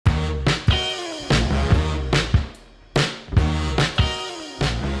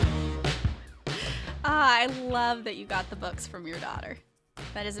I love that you got the books from your daughter.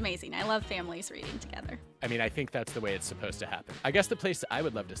 That is amazing. I love families reading together. I mean, I think that's the way it's supposed to happen. I guess the place I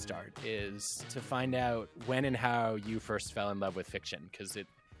would love to start is to find out when and how you first fell in love with fiction, because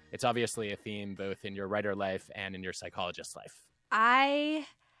it's obviously a theme both in your writer life and in your psychologist life. I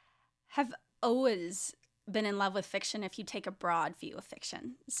have always been in love with fiction if you take a broad view of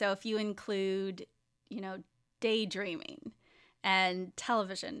fiction. So if you include, daydreaming and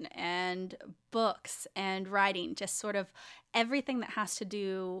television and books and writing, just sort of everything that has to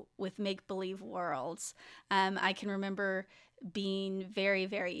do with make-believe worlds. I can remember being very,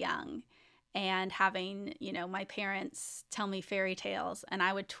 very young and having, my parents tell me fairy tales, and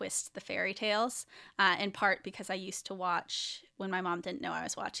I would twist the fairy tales, in part because I used to watch, when my mom didn't know I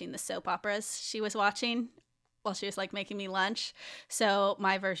was watching, the soap operas she was watching while she was making me lunch. So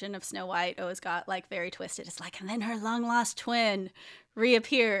my version of Snow White always got very twisted. It's and then her long lost twin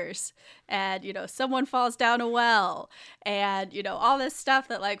reappears, and someone falls down a well, and all this stuff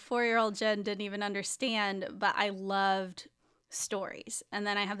that 4-year-old Jen didn't even understand, but I loved stories. And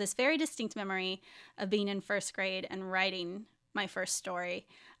then I have this very distinct memory of being in first grade and writing my first story.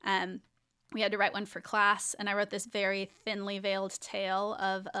 We had to write one for class, and I wrote this very thinly veiled tale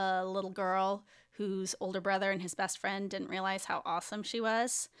of a little girl whose older brother and his best friend didn't realize how awesome she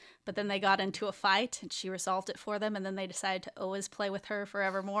was. But then they got into a fight, and she resolved it for them, and then they decided to always play with her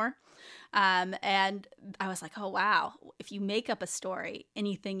forevermore. And I was like, oh, wow, if you make up a story,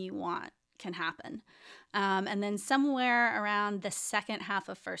 anything you want can happen. And then somewhere around the second half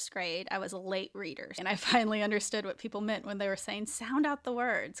of first grade, I was a late reader, and I finally understood what people meant when they were saying, sound out the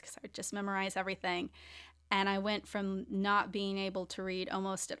words, because I would just memorize everything. And I went from not being able to read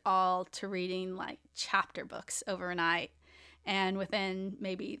almost at all to reading chapter books overnight. And within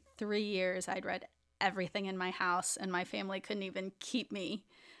maybe 3 years, I'd read everything in my house, and my family couldn't even keep me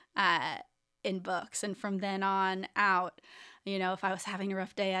in books. And from then on out, if I was having a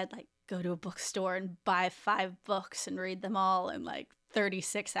rough day, I'd go to a bookstore and buy 5 books and read them all in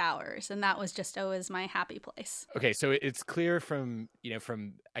 36 hours. And that was just always my happy place. Okay, so it's clear from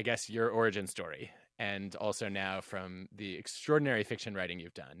I guess your origin story, and also now from the extraordinary fiction writing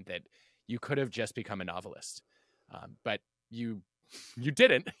you've done, that you could have just become a novelist. But you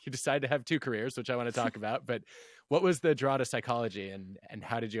didn't. You decided to have 2 careers, which I want to talk about. But what was the draw to psychology, and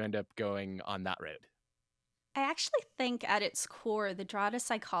how did you end up going on that road? I actually think at its core, the draw to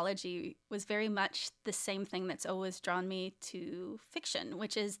psychology was very much the same thing that's always drawn me to fiction,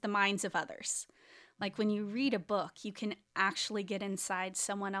 which is the minds of others. When you read a book, you can actually get inside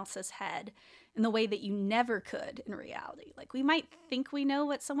someone else's head in the way that you never could in reality. We might think we know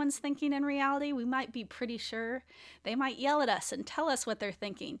what someone's thinking in reality. We might be pretty sure. They might yell at us and tell us what they're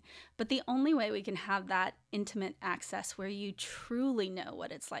thinking. But the only way we can have that intimate access where you truly know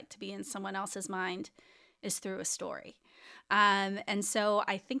what it's like to be in someone else's mind is through a story. And so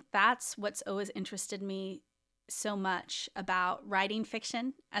I think that's what's always interested me so much about writing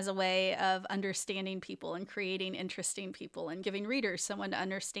fiction as a way of understanding people and creating interesting people and giving readers someone to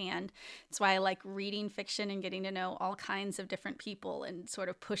understand. It's why I like reading fiction and getting to know all kinds of different people and sort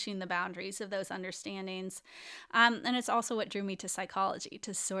of pushing the boundaries of those understandings. And it's also what drew me to psychology,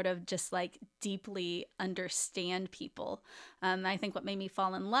 to sort of just deeply understand people. I think what made me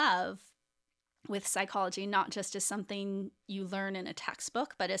fall in love with psychology, not just as something you learn in a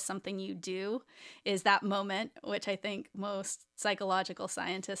textbook, but as something you do, is that moment, which I think most psychological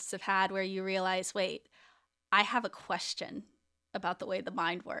scientists have had, where you realize, wait, I have a question about the way the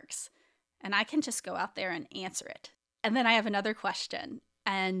mind works, and I can just go out there and answer it. And then I have another question,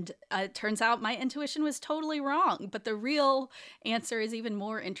 and it turns out my intuition was totally wrong, but the real answer is even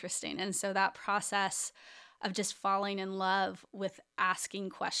more interesting. And so that process of just falling in love with asking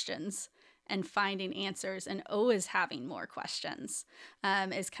questions and finding answers and always having more questions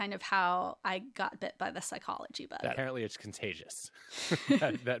is kind of how I got bit by the psychology bug. Apparently it's contagious.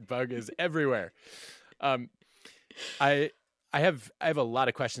 that bug is everywhere. I have a lot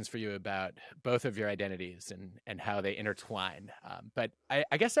of questions for you about both of your identities and how they intertwine. But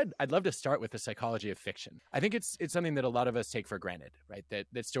I guess I'd love to start with the psychology of fiction. I think it's something that a lot of us take for granted, right?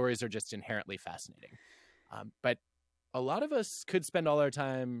 That stories are just inherently fascinating. But a lot of us could spend all our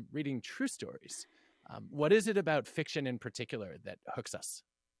time reading true stories. What is it about fiction in particular that hooks us?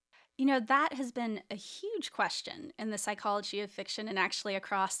 That has been a huge question in the psychology of fiction, and actually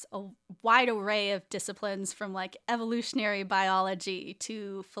across a wide array of disciplines, from evolutionary biology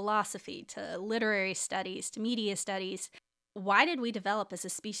to philosophy to literary studies to media studies. Why did we develop as a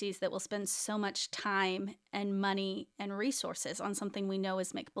species that will spend so much time and money and resources on something we know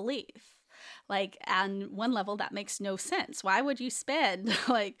is make-believe? On one level, that makes no sense. Why would you spend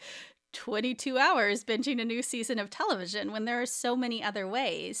 22 hours binging a new season of television when there are so many other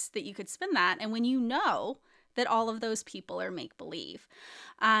ways that you could spend that. And when you know that all of those people are make-believe.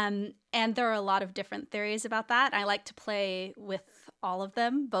 And there are a lot of different theories about that. I like to play with all of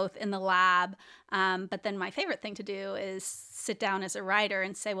them, both in the lab. But then my favorite thing to do is sit down as a writer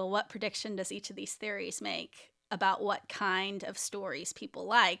and say, well, what prediction does each of these theories make about what kind of stories people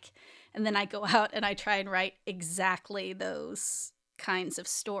like? And then I go out and I try and write exactly those kinds of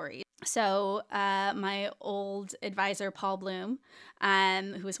stories. So my old advisor, Paul Bloom,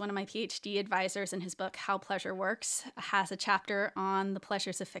 who was one of my PhD advisors in his book, How Pleasure Works, has a chapter on the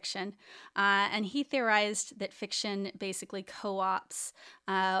pleasures of fiction. And he theorized that fiction basically co-opts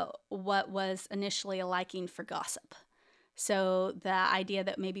what was initially a liking for gossip. So the idea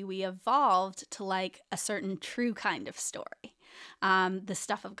that maybe we evolved to like a certain true kind of story, the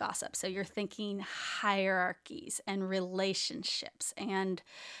stuff of gossip. So you're thinking hierarchies and relationships and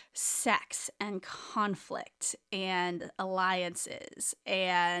sex and conflict and alliances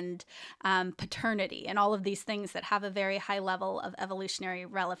and paternity and all of these things that have a very high level of evolutionary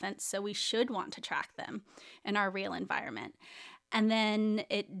relevance. So we should want to track them in our real environment. And then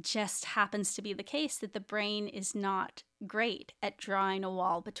it just happens to be the case that the brain is not great at drawing a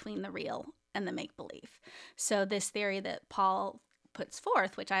wall between the real and the make-believe. So this theory that Paul puts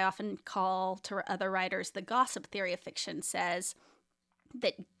forth, which I often call to other writers the gossip theory of fiction, says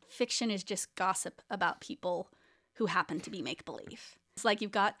that fiction is just gossip about people who happen to be make-believe. It's like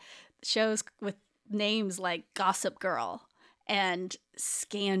you've got shows with names like Gossip Girl and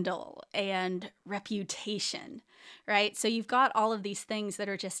Scandal and Reputation, right? So you've got all of these things that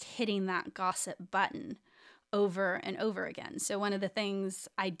are just hitting that gossip button over and over again. So one of the things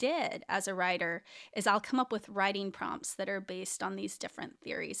I did as a writer is I'll come up with writing prompts that are based on these different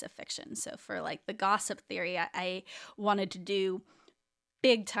theories of fiction. So for like the gossip theory, I wanted to do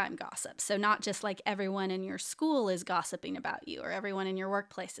big time gossip. So not just like everyone in your school is gossiping about you or everyone in your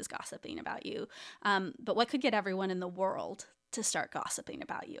workplace is gossiping about you, but what could get everyone in the world to start gossiping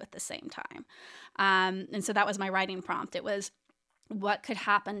about you at the same time. And so that was my writing prompt. It was, what could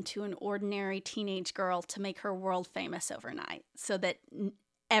happen to an ordinary teenage girl to make her world famous overnight so that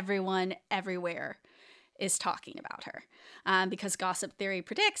everyone everywhere is talking about her? Because gossip theory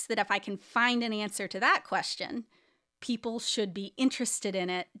predicts that if I can find an answer to that question, people should be interested in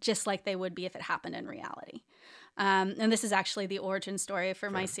it just like they would be if it happened in reality. And this is actually the origin story for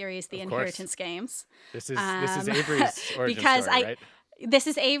my series, The Inheritance Games. This is Avery's origin story, right? This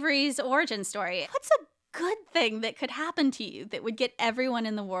is Avery's origin story. What's a good thing that could happen to you that would get everyone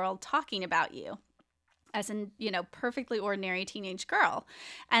in the world talking about you? As in, perfectly ordinary teenage girl.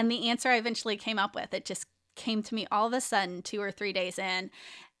 And the answer I eventually came up with, it just came to me all of a sudden 2 or 3 days in.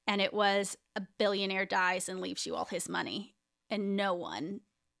 And it was, a billionaire dies and leaves you all his money. And no one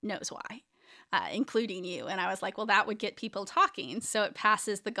knows why, including you. And I was like, well, that would get people talking. So it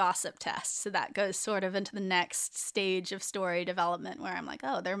passes the gossip test. So that goes sort of into the next stage of story development where I'm like,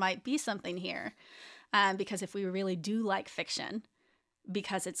 oh, there might be something here. Because if we really do like fiction,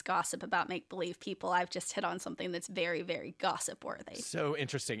 because it's gossip about make-believe people, I've just hit on something that's very, very gossip-worthy. So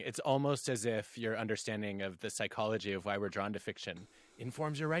interesting. It's almost as if your understanding of the psychology of why we're drawn to fiction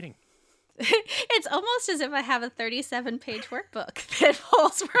informs your writing. It's almost as if I have a 37-page workbook that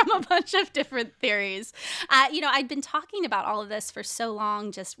pulls from a bunch of different theories. I'd been talking about all of this for so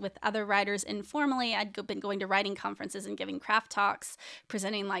long, just with other writers informally. I'd been going to writing conferences and giving craft talks,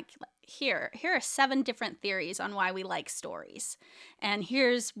 presenting like, here are 7 different theories on why we like stories. And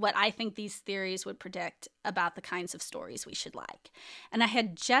here's what I think these theories would predict about the kinds of stories we should like. And I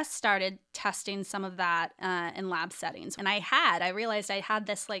had just started testing some of that in lab settings. And I realized I had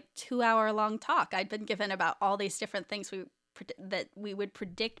this like 2-hour-long talk I'd been given about all these different things that we would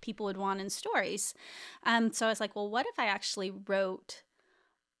predict people would want in stories. So I was like, well, what if I actually wrote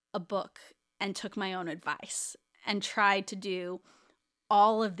a book and took my own advice and tried to do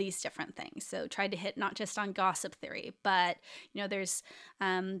all of these different things. So tried to hit not just on gossip theory, but, there's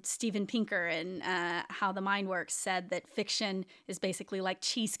Steven Pinker in How the Mind Works said that fiction is basically like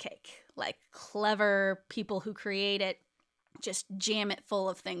cheesecake, like clever people who create it just jam it full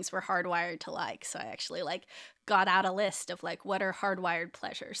of things we're hardwired to like. So I actually got out a list of what are hardwired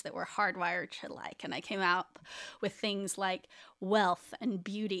pleasures that we're hardwired to like. And I came out with things like wealth and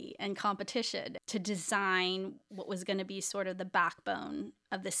beauty and competition to design what was going to be sort of the backbone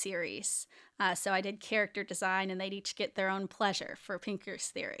of the series. So I did character design, and they'd each get their own pleasure for Pinker's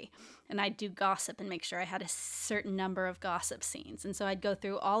theory. And I'd do gossip and make sure I had a certain number of gossip scenes. And so I'd go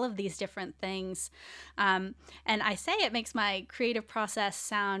through all of these different things. And I say it makes my creative process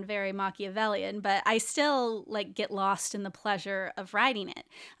sound very Machiavellian, but I still like get lost in the pleasure of writing it.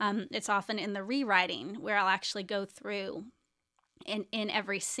 It's often in the rewriting where I'll actually go through in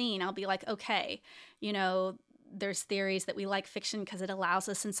every scene. I'll be like, okay, you know, there's theories that we like fiction because it allows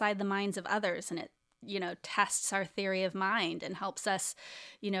us inside the minds of others, and it, you know, tests our theory of mind and helps us,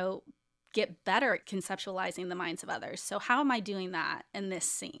 you know, get better at conceptualizing the minds of others. So how am I doing that in this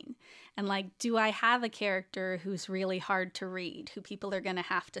scene? And like, do I have a character who's really hard to read, who people are going to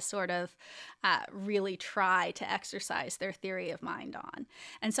have to sort of really try to exercise their theory of mind on?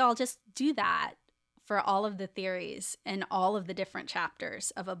 And so I'll just do that for all of the theories and all of the different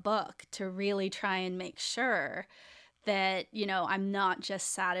chapters of a book to really try and make sure that, you know, I'm not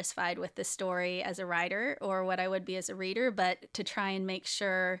just satisfied with the story as a writer or what I would be as a reader, but to try and make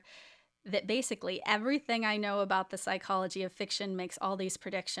sure that basically everything I know about the psychology of fiction makes all these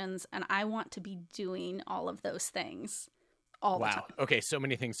predictions, and I want to be doing all of those things all the time. Wow. Okay, so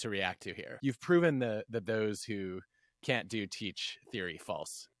many things to react to here. You've proven that those who can't do teach theory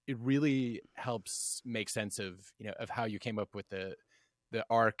false. It really helps make sense of, you know, of how you came up with the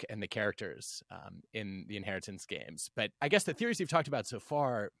arc and the characters in the Inheritance games. But I guess the theories you've talked about so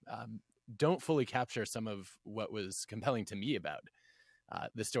far don't fully capture some of what was compelling to me about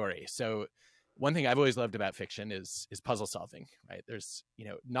the story. So one thing I've always loved about fiction is puzzle solving, right? There's, you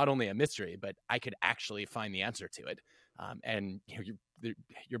know, not only a mystery, but I could actually find the answer to it. And you know,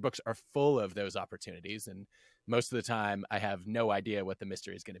 your books are full of those opportunities. And most of the time I have no idea what the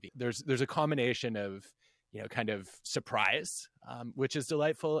mystery is going to be. There's a combination of, you know, kind of surprise, which is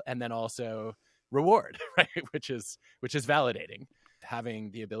delightful. And then also reward, right? Which is validating.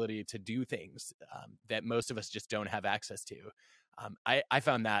 Having the ability to do things that most of us just don't have access to. I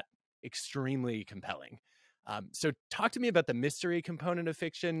found that extremely compelling. So talk to me about the mystery component of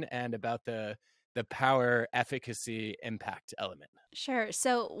fiction and about the power, efficacy, impact element. Sure.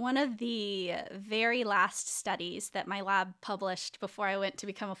 So one of the very last studies that my lab published before I went to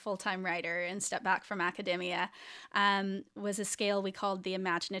become a full-time writer and step back from academia was a scale we called the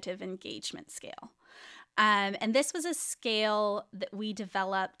imaginative engagement scale. And this was a scale that we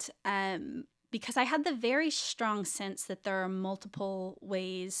developed because I had the very strong sense that there are multiple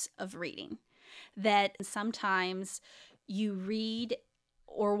ways of reading, that sometimes you read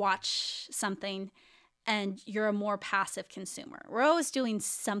or watch something and you're a more passive consumer. We're always doing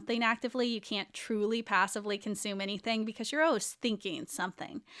something actively. You can't truly passively consume anything because you're always thinking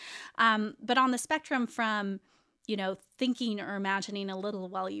something. But on the spectrum from, you know, thinking or imagining a little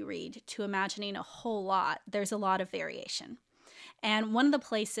while you read to imagining a whole lot, there's a lot of variation. And one of the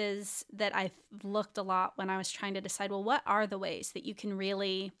places that I've looked a lot when I was trying to decide, well, what are the ways that you can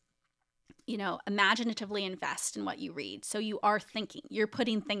really, you know, imaginatively invest in what you read? So you are thinking, you're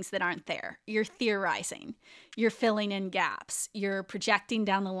putting things that aren't there, you're theorizing, you're filling in gaps, you're projecting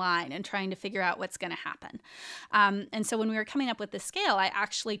down the line and trying to figure out what's going to happen. And so when we were coming up with the scale, I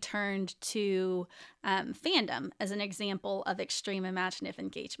actually turned to fandom as an example of extreme imaginative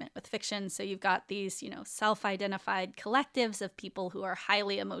engagement with fiction. So you've got these, you know, self-identified collectives of people who are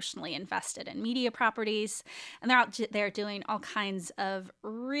highly emotionally invested in media properties, and they're out there doing all kinds of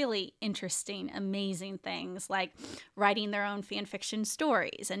really interesting, amazing things like writing their own fan fiction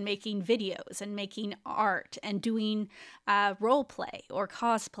stories and making videos and making art and doing role play or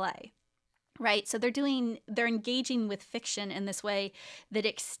cosplay. Right. So they're engaging with fiction in this way that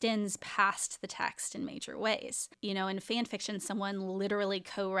extends past the text in major ways. You know, in fan fiction, someone literally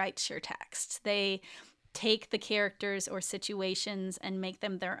co-writes your text. They take the characters or situations and make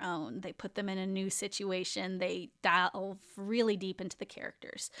them their own. They put them in a new situation. They delve really deep into the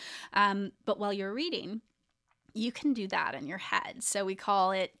characters. But while you're reading, you can do that in your head. So we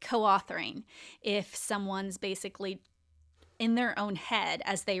call it co-authoring. If someone's basically in their own head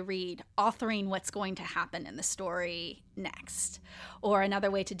as they read, authoring what's going to happen in the story next. Or another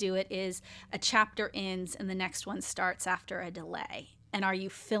way to do it is a chapter ends and the next one starts after a delay. And are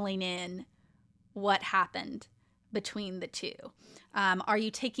you filling in what happened between the two? Are you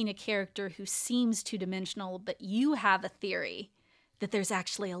taking a character who seems two-dimensional, but you have a theory that there's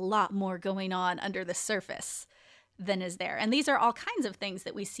actually a lot more going on under the surface than is there? And these are all kinds of things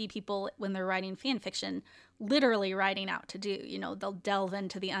that we see people when they're writing fan fiction literally writing out to do. You know, they'll delve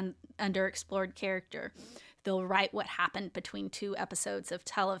into the underexplored character. They'll write what happened between two episodes of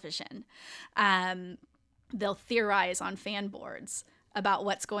television. They'll theorize on fan boards about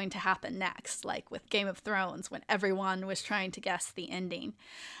what's going to happen next, like with Game of Thrones when everyone was trying to guess the ending.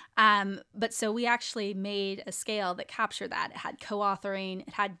 But so we actually made a scale that captured that. It had co-authoring,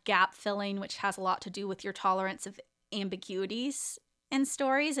 it had gap filling, which has a lot to do with your tolerance of ambiguities in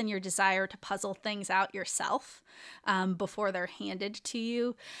stories and your desire to puzzle things out yourself before they're handed to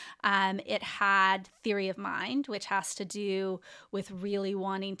you. It had theory of mind, which has to do with really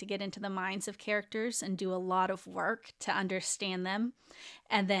wanting to get into the minds of characters and do a lot of work to understand them.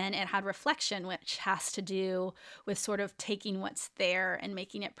 And then it had reflection, which has to do with sort of taking what's there and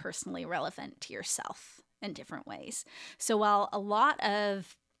making it personally relevant to yourself in different ways. So while a lot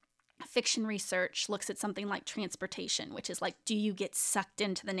of fiction research looks at something like transportation, which is like, do you get sucked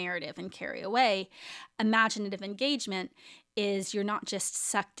into the narrative and carry away? Imaginative engagement is you're not just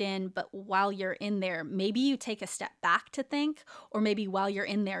sucked in, but while you're in there, maybe you take a step back to think, or maybe while you're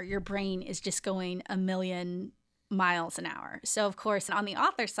in there, your brain is just going a million miles an hour. So of course, on the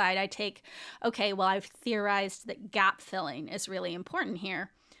author side, I take, okay, well, I've theorized that gap filling is really important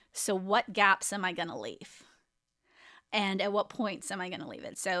here. So what gaps am I going to leave? And at what points am I going to leave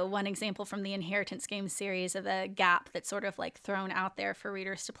it? So one example from the Inheritance Games series of a gap that's sort of like thrown out there for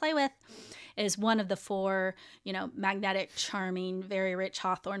readers to play with is one of the four, magnetic, charming, very rich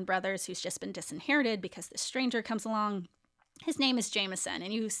Hawthorne brothers who's just been disinherited because this stranger comes along. His name is Jameson,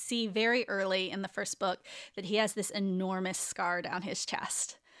 and you see very early in the first book that he has this enormous scar down his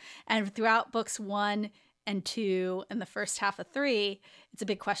chest. And throughout books 1 and 2 and the first half of 3, it's a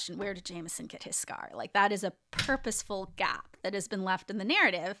big question, where did Jameson get his scar? Like, that is a purposeful gap that has been left in the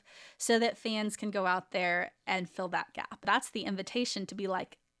narrative so that fans can go out there and fill that gap. That's the invitation to be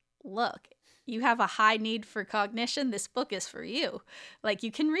like, look, you have a high need for cognition. This book is for you. Like,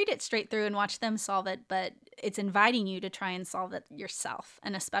 you can read it straight through and watch them solve it, but it's inviting you to try and solve it yourself,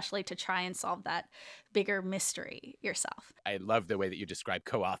 and especially to try and solve that bigger mystery yourself. I love the way that you describe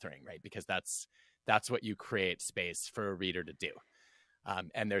co-authoring, right? Because that's what you create space for a reader to do.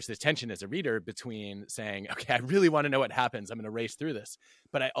 And there's this tension as a reader between saying, okay, I really want to know what happens. I'm going to race through this.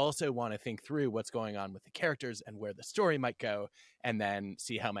 But I also want to think through what's going on with the characters and where the story might go, and then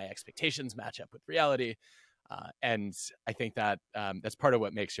see how my expectations match up with reality. And I think that that's part of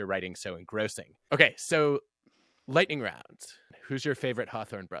what makes your writing so engrossing. Okay, so lightning round. Who's your favorite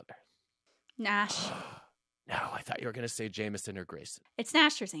Hawthorne brother? Nash. No, I thought you were going to say Jameson or Grayson. It's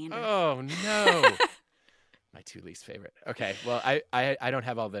Nash or Xander. Oh, no. My two least favorite. Okay, well, I don't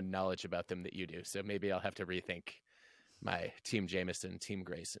have all the knowledge about them that you do, so maybe I'll have to rethink my Team Jameson, Team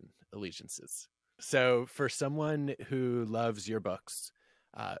Grayson allegiances. So for someone who loves your books,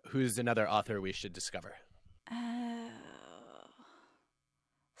 who's another author we should discover?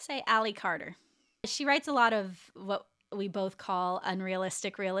 Say Allie Carter. She writes a lot of what we both call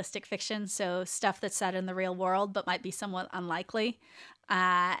unrealistic, realistic fiction. So stuff that's set in the real world, but might be somewhat unlikely.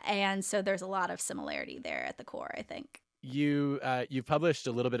 And so there's a lot of similarity there at the core, I think. You've published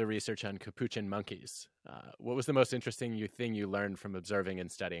a little bit of research on capuchin monkeys. What was the most interesting thing you learned from observing and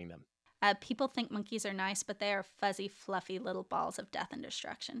studying them? People think monkeys are nice, but they are fuzzy, fluffy little balls of death and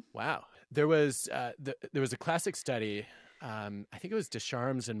destruction. Wow. There was a classic study, I think it was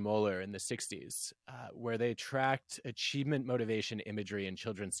Descharmes and Moeller in the 60s, where they tracked achievement motivation imagery in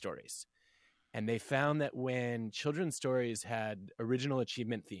children's stories. And they found that when children's stories had original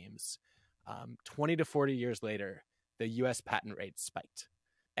achievement themes, 20 to 40 years later, the US patent rate spiked.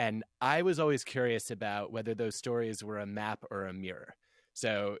 And I was always curious about whether those stories were a map or a mirror.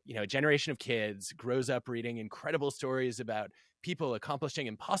 So, a generation of kids grows up reading incredible stories about people accomplishing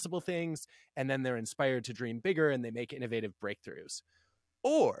impossible things, and then they're inspired to dream bigger and they make innovative breakthroughs.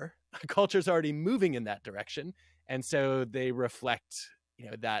 Or a culture's already moving in that direction, and so they reflect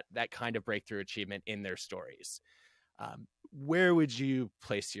that kind of breakthrough achievement in their stories. Where would you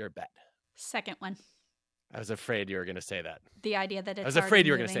place your bet? Second one. I was afraid you were going to say that. The idea that it's I was afraid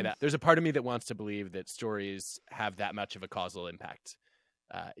you were moving. going to say that. There's a part of me that wants to believe that stories have that much of a causal impact.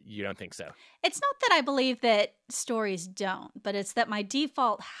 You don't think so? It's not that I believe that stories don't, but it's that my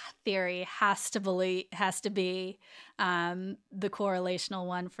default theory has to be the correlational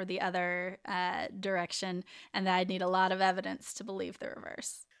one for the other direction, and that I'd need a lot of evidence to believe the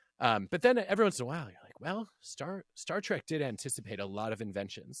reverse. But then every once in a while, you're like, well, Star Trek did anticipate a lot of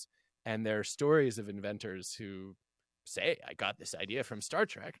inventions, and there are stories of inventors who say, I got this idea from Star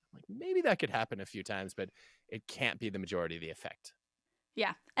Trek. Like, maybe that could happen a few times, but it can't be the majority of the effect.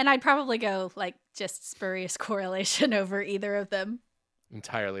 Yeah. And I'd probably go just spurious correlation over either of them.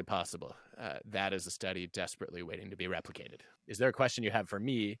 Entirely possible. That is a study desperately waiting to be replicated. Is there a question you have for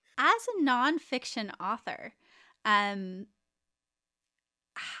me? As a nonfiction author, how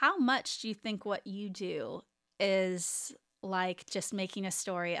much do you think what you do is like just making a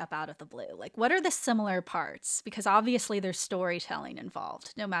story up out of the blue? Like, what are the similar parts? Because obviously there's storytelling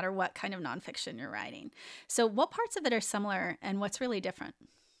involved, no matter what kind of nonfiction you're writing. So what parts of it are similar and what's really different?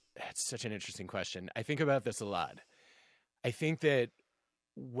 That's such an interesting question. I think about this a lot. I think that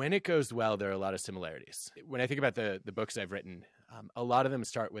When it goes well, there are a lot of similarities. When I think about the books I've written, a lot of them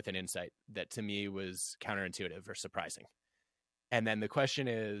start with an insight that to me was counterintuitive or surprising. And then the question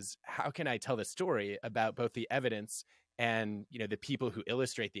is, how can I tell the story about both the evidence and, the people who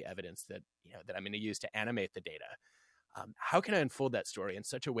illustrate the evidence that, that I'm going to use to animate the data? How can I unfold that story in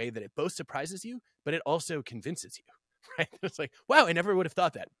such a way that it both surprises you, but it also convinces you, right? It's like, wow, I never would have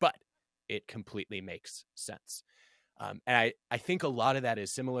thought that, but it completely makes sense. And I think a lot of that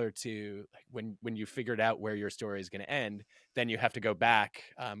is similar to like when you figured out where your story is going to end, then you have to go back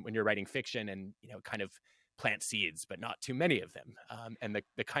when you're writing fiction and, kind of plant seeds, but not too many of them. And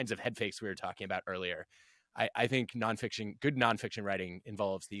the kinds of head fakes we were talking about earlier, I think good nonfiction writing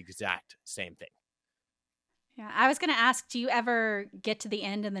involves the exact same thing. Yeah, I was going to ask, do you ever get to the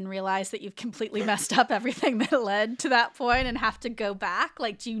end and then realize that you've completely messed up everything that led to that point and have to go back?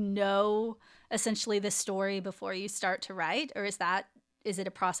 Like, do you know essentially the story before you start to write? Or is it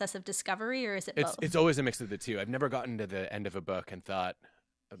a process of discovery, or is it both? It's always a mix of the two. I've never gotten to the end of a book and thought,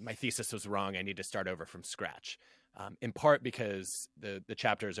 my thesis was wrong, I need to start over from scratch. In part because the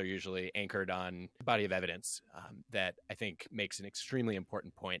chapters are usually anchored on a body of evidence that I think makes an extremely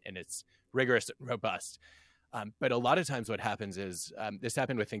important point, and it's rigorous and robust. But a lot of times what happens is, this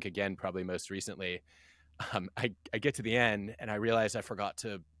happened with Think Again probably most recently, I get to the end and I realize I forgot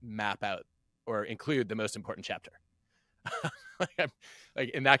to map out or include the most important chapter. Like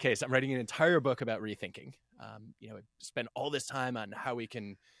in that case, I'm writing an entire book about rethinking. Spend all this time on how we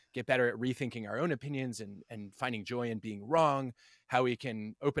can get better at rethinking our own opinions and finding joy in being wrong, how we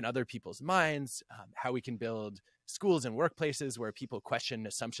can open other people's minds, how we can build schools and workplaces where people question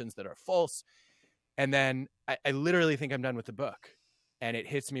assumptions that are false. And then I literally think I'm done with the book. And it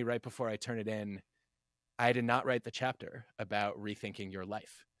hits me right before I turn it in. I did not write the chapter about rethinking your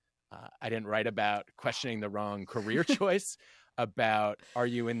life. I didn't write about questioning the wrong career choice, about are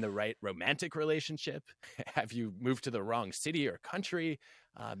you in the right romantic relationship? Have you moved to the wrong city or country?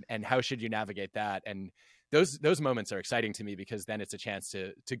 And how should you navigate that? And those moments are exciting to me because then it's a chance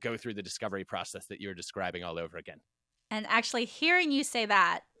to go through the discovery process that you're describing all over again. And actually hearing you say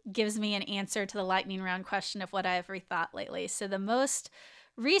that gives me an answer to the lightning round question of what I've rethought lately. So the most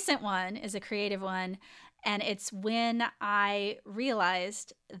recent one is a creative one, and it's when I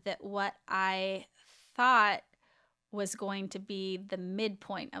realized that what I thought was going to be the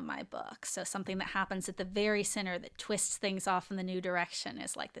midpoint of my book, so something that happens at the very center that twists things off in the new direction,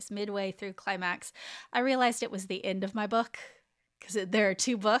 is like this midway through climax. I realized it was the end of my book, because there are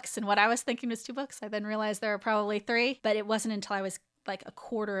 2 books, and what I was thinking was 2 books. I then realized there are probably 3, but it wasn't until I was like a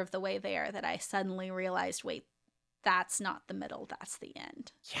quarter of the way there that I suddenly realized, wait, that's not the middle, that's the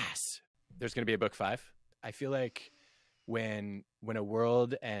end. Yes. There's going to be a book 5. I feel like when a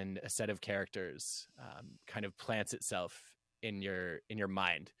world and a set of characters kind of plants itself in your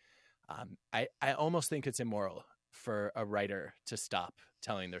mind, I almost think it's immoral for a writer to stop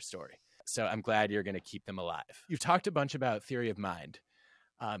telling their story. So I'm glad you're going to keep them alive. You've talked a bunch about theory of mind.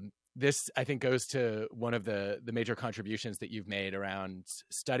 This, I think, goes to one of the major contributions that you've made around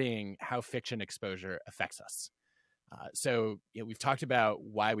studying how fiction exposure affects us. So we've talked about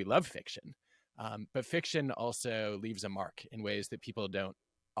why we love fiction, but fiction also leaves a mark in ways that people don't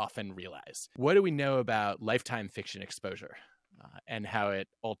often realize. What do we know about lifetime fiction exposure and how it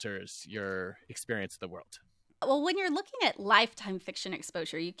alters your experience of the world? Well, when you're looking at lifetime fiction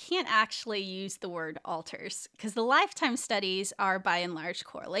exposure, you can't actually use the word alters, because the lifetime studies are by and large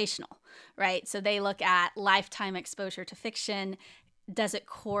correlational, right? So they look at lifetime exposure to fiction. Does it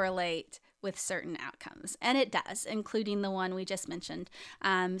correlate with certain outcomes? And it does, including the one we just mentioned.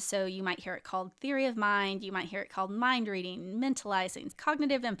 So you might hear it called theory of mind. You might hear it called mind reading, mentalizing,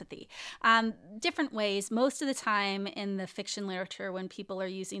 cognitive empathy. Different ways. Most of the time in the fiction literature, when people are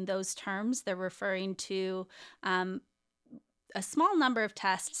using those terms, they're referring to a small number of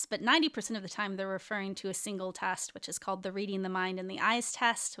tests, but 90% of the time they're referring to a single test, which is called the Reading the Mind and the Eyes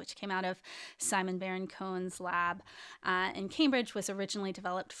test, which came out of Simon Baron-Cohen's lab in Cambridge, was originally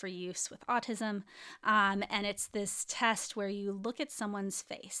developed for use with autism. And it's this test where you look at someone's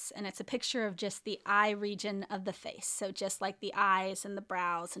face, and it's a picture of just the eye region of the face. So just like the eyes and the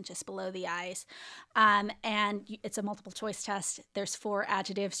brows and just below the eyes. And it's a multiple choice test. There's 4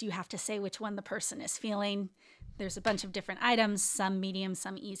 adjectives. You have to say which one the person is feeling. There's a bunch of different items, some medium,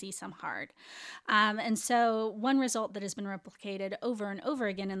 some easy, some hard. And so one result that has been replicated over and over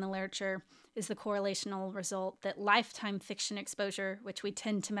again in the literature is the correlational result that lifetime fiction exposure, which we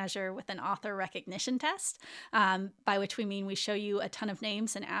tend to measure with an author recognition test, by which we mean we show you a ton of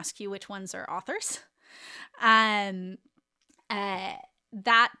names and ask you which ones are authors.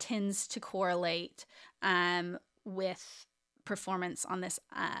 That tends to correlate with performance on this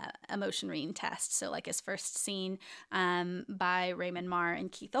emotion reading test. So like is first seen by Raymond Marr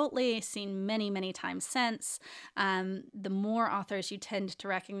and Keith Oatley, seen many, many times since. The more authors you tend to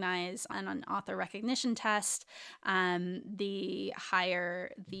recognize on an author recognition test, the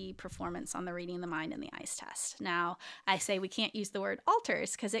higher the performance on the reading the mind and the eyes test. Now, I say we can't use the word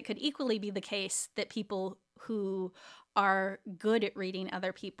alters because it could equally be the case that people who are good at reading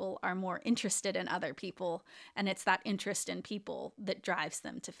other people are more interested in other people, and it's that interest in people that drives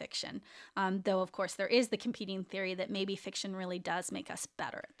them to fiction. Though, of course, there is the competing theory that maybe fiction really does make us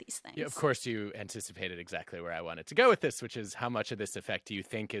better at these things. Yeah, of course, you anticipated exactly where I wanted to go with this, which is how much of this effect do you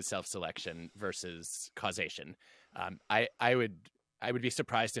think is self-selection versus causation? I would be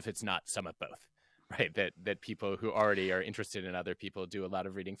surprised if it's not some of both. Right, that people who already are interested in other people do a lot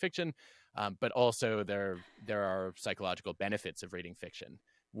of reading fiction, but also there are psychological benefits of reading fiction.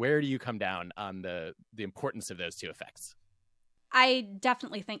 Where do you come down on the importance of those two effects? I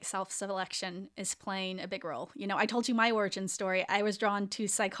definitely think self-selection is playing a big role. You know, I told you my origin story. I was drawn to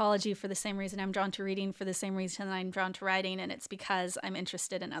psychology for the same reason I'm drawn to reading, for the same reason I'm drawn to writing, and it's because I'm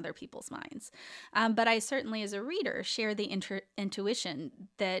interested in other people's minds. But I certainly, as a reader, share the intuition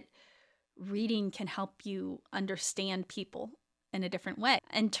that reading can help you understand people in a different way.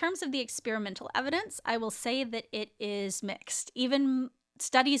 In terms of the experimental evidence, I will say that it is mixed. Even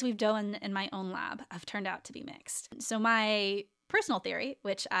studies we've done in my own lab have turned out to be mixed. So my personal theory,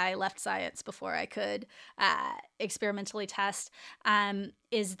 which I left science before I could experimentally test,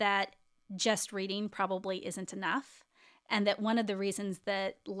 is that just reading probably isn't enough. And that one of the reasons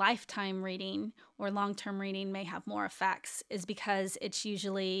that lifetime reading or long-term reading may have more effects is because it's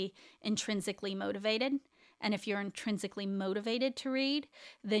usually intrinsically motivated. And if you're intrinsically motivated to read,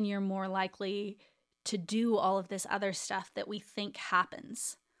 then you're more likely to do all of this other stuff that we think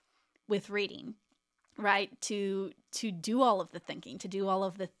happens with reading, right? To do all of the thinking, to do all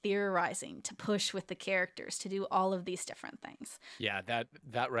of the theorizing, to push with the characters, to do all of these different things. Yeah, that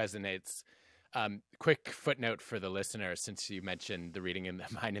resonates. Quick footnote for the listener, since you mentioned the reading in the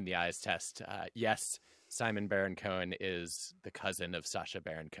mind and the eyes test. Yes, Simon Baron-Cohen is the cousin of Sacha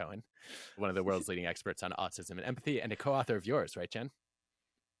Baron Cohen, one of the world's leading experts on autism and empathy, and a co-author of yours, right, Jen?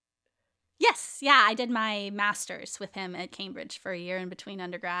 Yes. Yeah, I did my master's with him at Cambridge for a year in between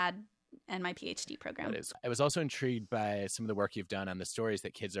undergrad and my PhD program. I was also intrigued by some of the work you've done on the stories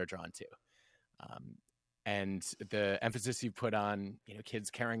that kids are drawn to. And the emphasis you put on,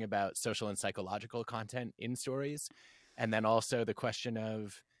 kids caring about social and psychological content in stories. And then also the question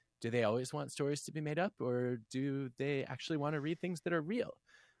of, do they always want stories to be made up, or do they actually want to read things that are real?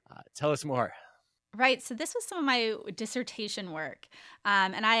 Tell us more. Right. So this was some of my dissertation work.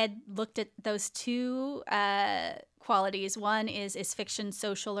 And I had looked at those two qualities. One is fiction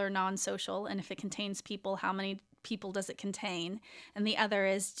social or non-social? And if it contains people, how many people does it contain? And the other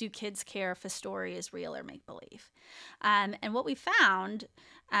is, do kids care if a story is real or make-believe? And what we found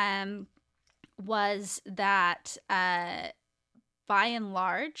was that by and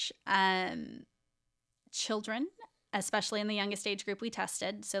large, children, especially in the youngest age group we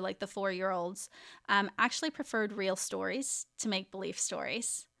tested, so like the 4-year-olds, actually preferred real stories to make-believe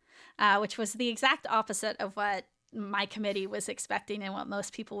stories, which was the exact opposite of what my committee was expecting and what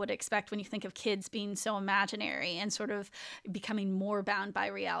most people would expect when you think of kids being so imaginary and sort of becoming more bound by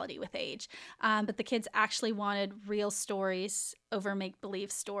reality with age. But the kids actually wanted real stories over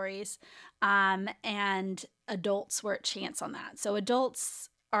make-believe stories, and adults were at chance on that. So adults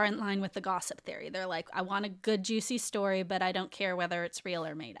are in line with the gossip theory. They're like, I want a good, juicy story, but I don't care whether it's real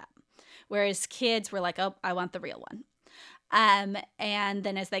or made up. Whereas kids were like, oh, I want the real one. And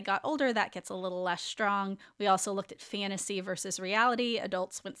then as they got older, that gets a little less strong. We also looked at fantasy versus reality.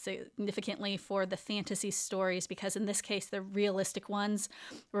 Adults went significantly for the fantasy stories because in this case, the realistic ones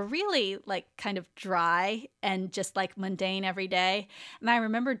were really like kind of dry and just like mundane every day. And I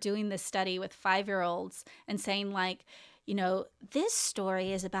remember doing this study with 5-year-olds and saying like, this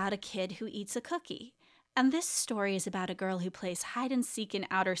story is about a kid who eats a cookie. And this story is about a girl who plays hide and seek in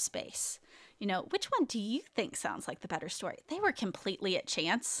outer space. Which one do you think sounds like the better story? They were completely at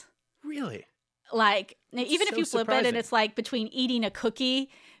chance. Really? Like, even if you flip it and it's like between eating a cookie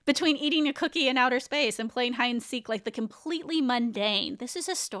in outer space and playing hide and seek, like the completely mundane. This is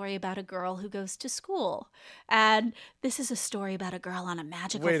a story about a girl who goes to school. And this is a story about a girl on a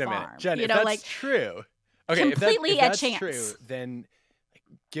magical farm. Wait a minute, Jen, if that's true. Okay, completely if that's chance. True, then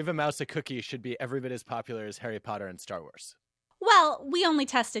Give a Mouse a Cookie should be every bit as popular as Harry Potter and Star Wars. Well, we only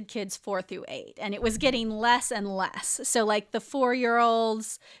tested kids 4 through 8, and it was getting less and less. So, like, the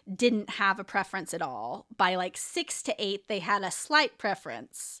 4-year-olds didn't have a preference at all. By, like, 6 to 8, they had a slight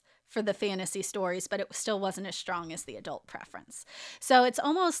preference for the fantasy stories, but it still wasn't as strong as the adult preference. So it's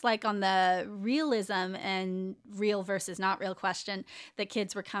almost like on the realism and real versus not real question that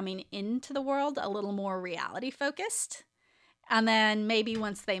kids were coming into the world a little more reality focused. And then maybe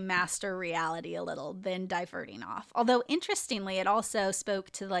once they master reality a little, then diverting off. Although interestingly, it also spoke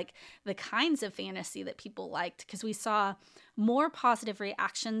to like the kinds of fantasy that people liked, because we saw more positive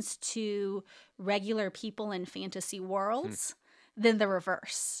reactions to regular people in fantasy worlds than the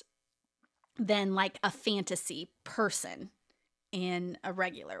reverse, than like a fantasy person in a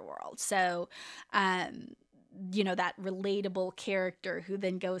regular world. So, that relatable character who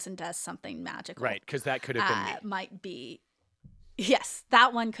then goes and does something magical. Right, because that could have been me. Might be. Yes,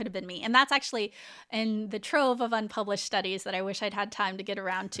 that one could have been me. And that's actually in the trove of unpublished studies that I wish I'd had time to get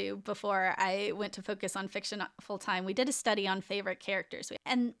around to before I went to focus on fiction full time. We did a study on favorite characters.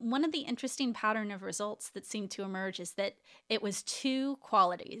 And one of the interesting pattern of results that seemed to emerge is that it was two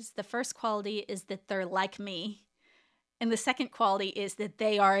qualities. The first quality is that they're like me. And the second quality is that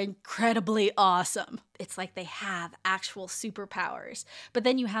they are incredibly awesome. It's like they have actual superpowers. But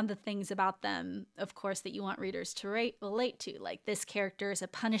then you have the things about them, of course, that you want readers to relate to. Like, this character is a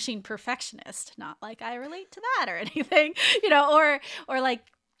punishing perfectionist. Not like I relate to that or anything, or like,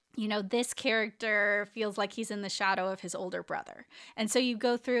 this character feels like he's in the shadow of his older brother. And so you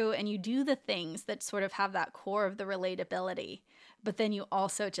go through and you do the things that sort of have that core of the relatability. But then you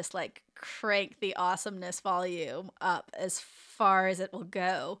also just like crank the awesomeness volume up as far as it will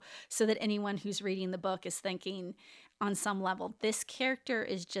go, so that anyone who's reading the book is thinking on some level, this character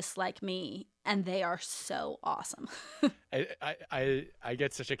is just like me and they are so awesome. I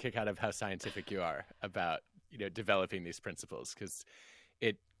get such a kick out of how scientific you are about, developing these principles, because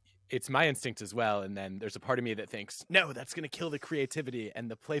it's my instinct as well. And then there's a part of me that thinks, no, that's going to kill the creativity and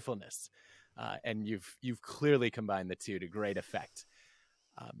the playfulness. And you've clearly combined the two to great effect.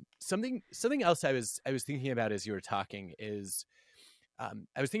 Something else I was thinking about as you were talking is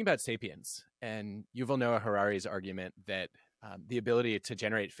I was thinking about Sapiens and Yuval Noah Harari's argument that the ability to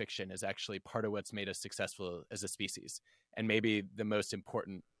generate fiction is actually part of what's made us successful as a species, and maybe the most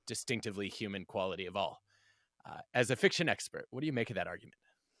important distinctively human quality of all. As a fiction expert, what do you make of that argument?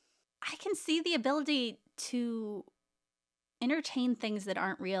 I can see the ability to entertain things that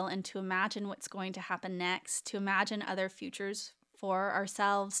aren't real and to imagine what's going to happen next, to imagine other futures for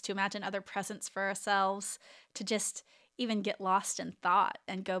ourselves, to imagine other presents for ourselves, to just even get lost in thought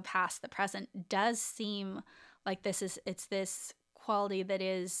and go past the present does seem like it's this quality that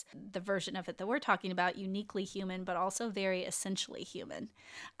is the version of it that we're talking about, uniquely human, but also very essentially human.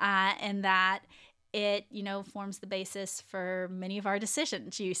 And that it, forms the basis for many of our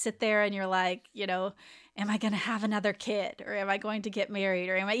decisions. You sit there and you're like, am I going to have another kid, or am I going to get married,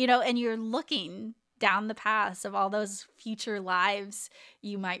 or am I, and you're looking down the paths of all those future lives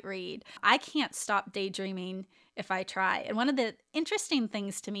you might read. I can't stop daydreaming if I try. And one of the interesting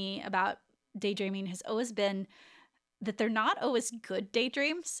things to me about daydreaming has always been that they're not always good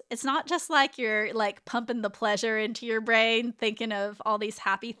daydreams. It's not just like you're like pumping the pleasure into your brain, thinking of all these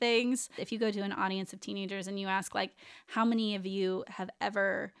happy things. If you go to an audience of teenagers and you ask, like, how many of you have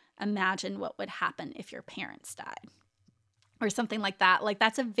ever imagined what would happen if your parents died? Or something like that. Like,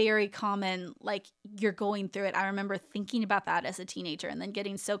 that's a very common, like, you're going through it. I remember thinking about that as a teenager and then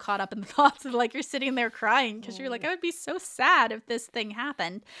getting so caught up in the thoughts of, like, you're sitting there crying because you're like, I would be so sad if this thing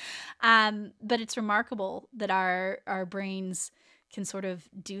happened. But it's remarkable that our brains can sort of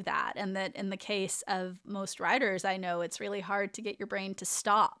do that. And that in the case of most writers, I know it's really hard to get your brain to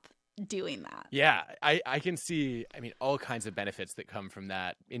stop doing that. Yeah, I can see, all kinds of benefits that come from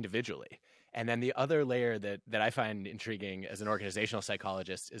that individually. And then the other layer that I find intriguing as an organizational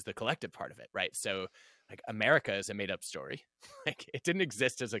psychologist is the collective part of it, right? So, like, America is a made-up story. Like, it didn't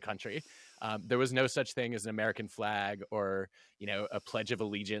exist as a country. There was no such thing as an American flag or, a Pledge of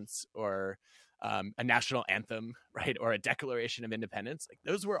Allegiance or a national anthem, right? Or a Declaration of Independence. Like,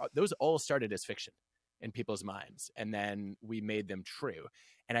 those all started as fiction in people's minds, and then we made them true.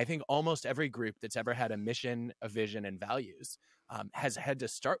 And I think almost every group that's ever had a mission, a vision, and values has had to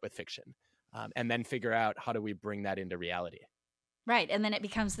start with fiction. And then figure out, how do we bring that into reality? Right. And then it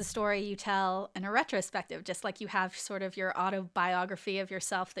becomes the story you tell in a retrospective, just like you have sort of your autobiography of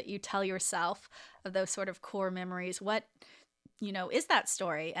yourself that you tell yourself of those sort of core memories. What, is that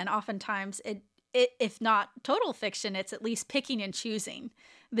story? And oftentimes it if not total fiction, it's at least picking and choosing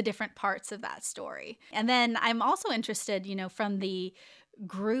the different parts of that story. And then I'm also interested, from the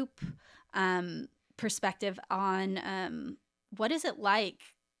group perspective on what is it like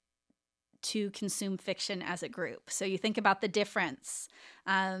to consume fiction as a group. So you think about the difference,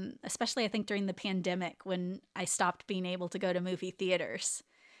 especially I think during the pandemic when I stopped being able to go to movie theaters.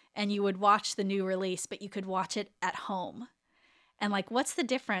 and you would watch the new release, but you could watch it at home. And like, what's the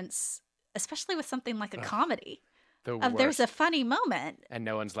difference, especially with something like a comedy? The Of there's a worst. funny moment, And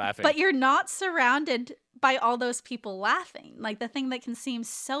no one's laughing. but you're not surrounded by all those people laughing. Like the thing that can seem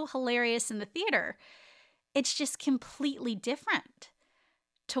so hilarious in the theater, it's just completely different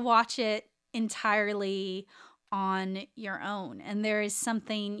to watch it entirely on your own. And there is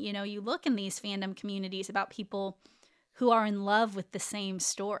something, you know, you look in these fandom communities about people who are in love with the same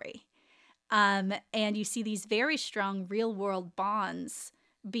story. And you see these very strong real world bonds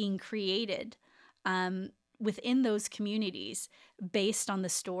being created within those communities based on the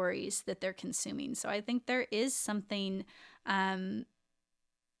stories that they're consuming. So I think there is something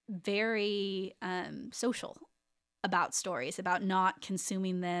very social about stories, about not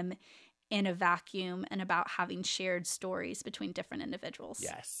consuming them in a vacuum, and about having shared stories between different individuals.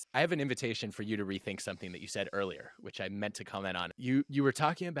 Yes. I have an invitation for you to rethink something that you said earlier, which I meant to comment on. You were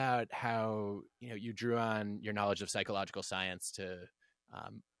talking about how, you know, you drew on your knowledge of psychological science to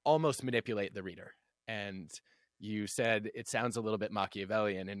almost manipulate the reader. And you said it sounds a little bit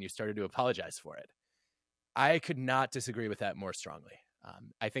Machiavellian, and you started to apologize for it. I could not disagree with that more strongly.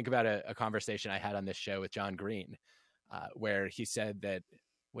 I think about a conversation I had on this show with John Green, where he said that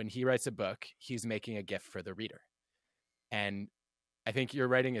when he writes a book, he's making a gift for the reader. And I think your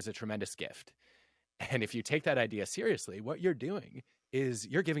writing is a tremendous gift. And if you take that idea seriously, what you're doing is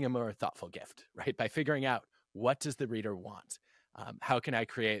you're giving a more thoughtful gift, right? By figuring out, what does the reader want? How can I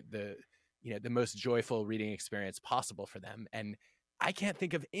create the most joyful reading experience possible for them? And I can't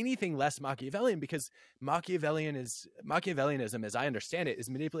think of anything less Machiavellian, because Machiavellianism, as I understand it, is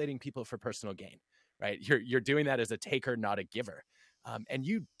manipulating people for personal gain, right? You're doing that as a taker, not a giver. And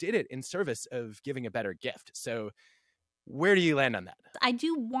you did it in service of giving a better gift. So where do you land on that? I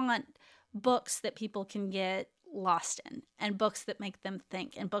do want books that people can get lost in, and books that make them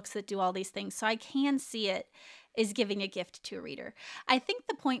think, and books that do all these things. So I can see it as giving a gift to a reader. I think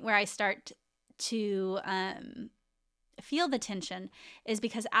the point where I start to feel the tension is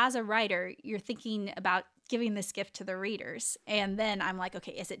because as a writer, you're thinking about giving this gift to the readers. And then I'm like,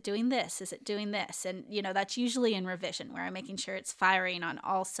 okay, is it doing this? Is it doing this? And, you know, that's usually in revision where I'm making sure it's firing on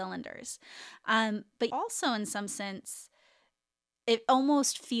all cylinders. But also in some sense, it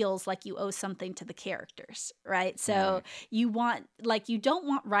almost feels like you owe something to the characters, right? So you don't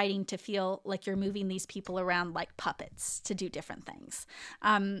want writing to feel like you're moving these people around like puppets to do different things.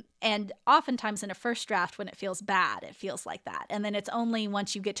 And oftentimes in a first draft, when it feels bad, it feels like that. And then it's only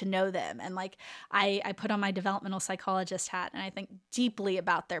once you get to know them. And like, I put on my developmental psychologist hat, and I think deeply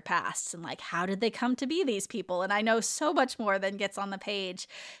about their pasts and like, how did they come to be these people? And I know so much more than gets on the page,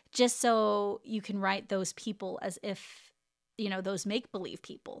 just so you can write those people as if, you know, those make-believe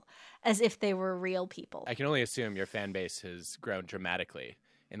people, as if they were real people. I can only assume your fan base has grown dramatically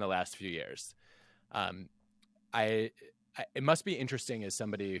in the last few years. It must be interesting, as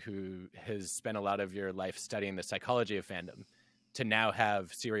somebody who has spent a lot of your life studying the psychology of fandom, to now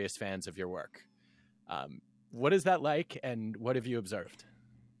have serious fans of your work. What is that like, and what have you observed?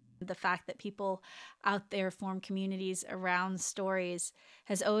 The fact that people out there form communities around stories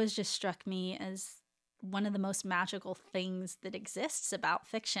has always just struck me as one of the most magical things that exists about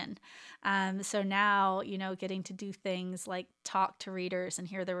fiction. So now, you know, getting to do things like talk to readers and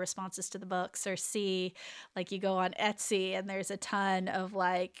hear their responses to the books, or see, like, you go on Etsy and there's a ton of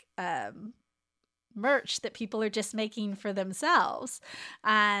like merch that people are just making for themselves.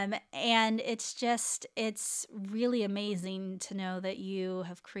 And it's really amazing to know that you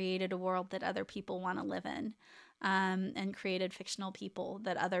have created a world that other people want to live in. And created fictional people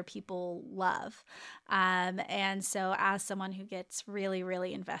that other people love. And so as someone who gets really,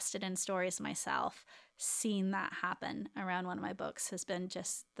 really invested in stories myself, seeing that happen around one of my books has been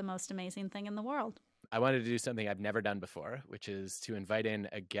just the most amazing thing in the world. I wanted to do something I've never done before, which is to invite in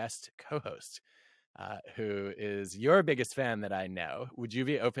a guest co-host who is your biggest fan that I know. Would you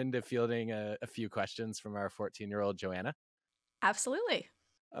be open to fielding a few questions from our 14-year-old Joanna? Absolutely.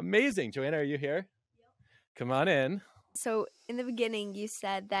 Amazing. Joanna, are you here? Come on in. So in the beginning, you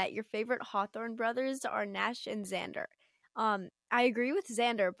said that your favorite Hawthorne brothers are Nash and Xander. I agree with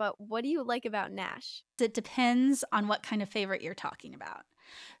Xander, but what do you like about Nash? It depends on what kind of favorite you're talking about.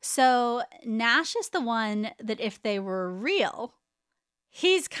 So Nash is the one that if they were real,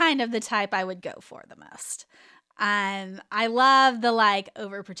 he's kind of the type I would go for the most. I love the like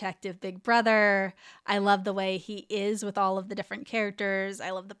overprotective big brother. I love the way he is with all of the different characters.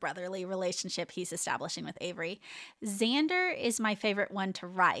 I love the brotherly relationship he's establishing with Avery. Xander is my favorite one to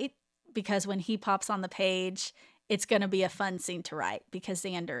write, because when he pops on the page, it's going to be a fun scene to write, because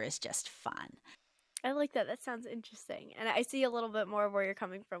Xander is just fun. I like that. That sounds interesting. And I see a little bit more where you're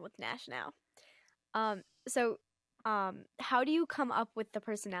coming from with Nash now. So how do you come up with the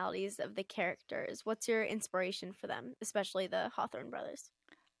personalities of the characters? What's your inspiration for them, especially the Hawthorne brothers?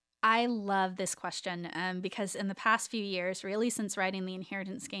 I love this question because in the past few years, really since writing the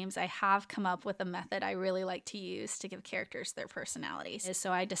Inheritance games, I have come up with a method I really like to use to give characters their personalities.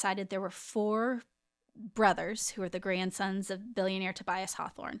 So I decided there were 4 brothers who are the grandsons of billionaire Tobias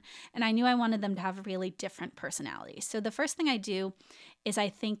Hawthorne, and I knew I wanted them to have really different personalities. So the first thing I do is I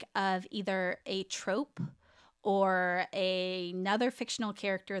think of either a trope or another fictional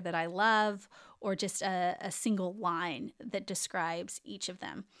character that I love, or just a single line that describes each of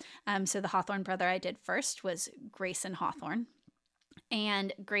them. So the Hawthorne brother I did first was Grayson Hawthorne.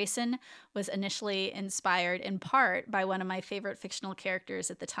 And Grayson was initially inspired in part by one of my favorite fictional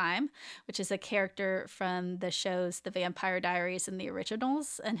characters at the time, which is a character from the shows The Vampire Diaries and the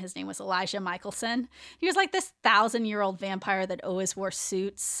originals, and his name was Elijah Michelson. He was like this 1,000-year-old vampire that always wore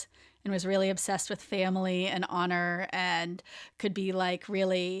suits and was really obsessed with family and honor and could be like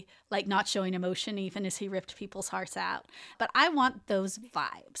really like not showing emotion even as he ripped people's hearts out. But I want those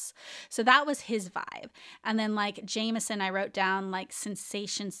vibes. So that was his vibe. And then like Jameson, I wrote down like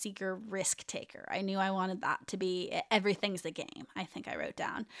sensation seeker, risk taker. I knew I wanted that to be everything's a game, I think I wrote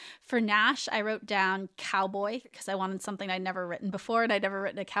down. For Nash, I wrote down cowboy because I wanted something I'd never written before, and I'd never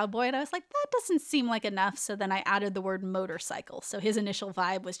written a cowboy. And I was like, that doesn't seem like enough. So then I added the word motorcycle. So his initial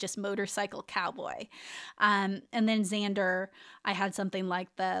vibe was just motorcycle cowboy. And then Xander, I had something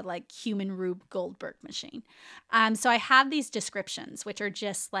like the human Rube Goldberg machine. So I have these descriptions, which are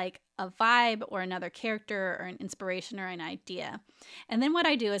just like a vibe or another character or an inspiration or an idea. And then what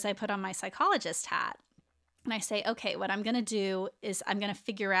I do is I put on my psychologist hat and I say, okay, what I'm going to do is I'm going to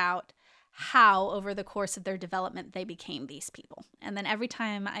figure out how over the course of their development they became these people. And then every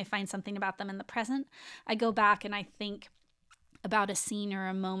time I find something about them in the present, I go back and I think about a scene or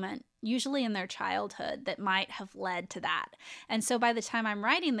a moment, usually in their childhood, that might have led to that. And so by the time I'm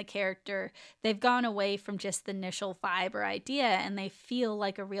writing the character, they've gone away from just the initial vibe or idea, and they feel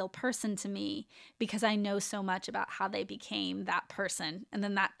like a real person to me because I know so much about how they became that person. And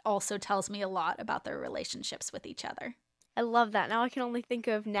then that also tells me a lot about their relationships with each other. I love that. Now I can only think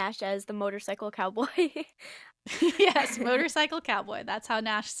of Nash as the motorcycle cowboy. Yes, motorcycle cowboy. That's how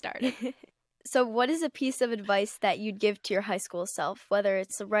Nash started. So what is a piece of advice that you'd give to your high school self, whether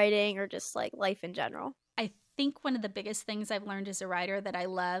it's writing or just like life in general? I think one of the biggest things I've learned as a writer that I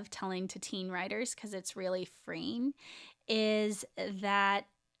love telling to teen writers, because it's really freeing, is that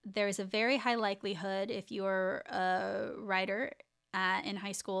there's a very high likelihood if you're a writer in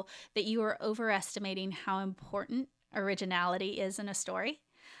high school that you are overestimating how important originality is in a story.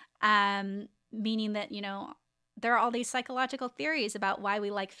 Meaning that, there are all these psychological theories about why we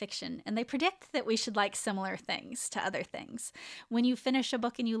like fiction, and they predict that we should like similar things to other things. When you finish a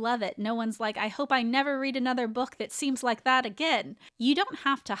book and you love it, no one's like, I hope I never read another book that seems like that again. You don't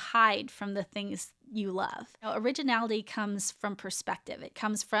have to hide from the things you love. Originality comes from perspective. It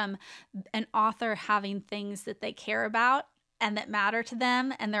comes from an author having things that they care about and that matter to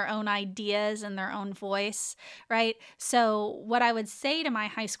them and their own ideas and their own voice, right? So what I would say to my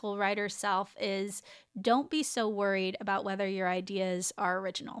high school writer self is don't be so worried about whether your ideas are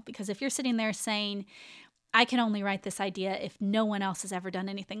original. Because if you're sitting there saying, I can only write this idea if no one else has ever done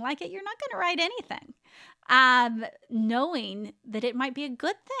anything like it, you're not going to write anything. Knowing that it might be a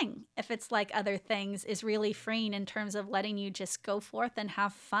good thing if it's like other things is really freeing in terms of letting you just go forth and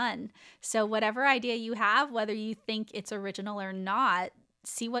have fun. So whatever idea you have, whether you think it's original or not,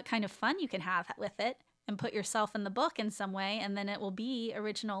 see what kind of fun you can have with it and put yourself in the book in some way, and then it will be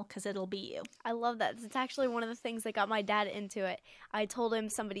original because it'll be you. I love that. It's actually one of the things that got my dad into it. I told him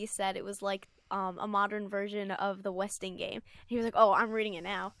somebody said it was like a modern version of the Westing game. He was like, oh, I'm reading it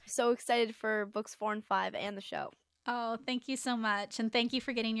now. So excited for books 4 and 5 and the show. Oh, thank you so much. And thank you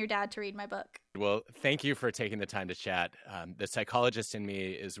for getting your dad to read my book. Well, thank you for taking the time to chat. The psychologist in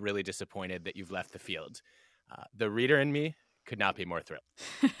me is really disappointed that you've left the field. The reader in me could not be more thrilled.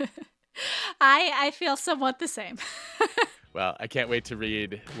 I feel somewhat the same. Well, I can't wait to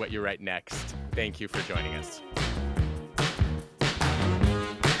read what you write next. Thank you for joining us.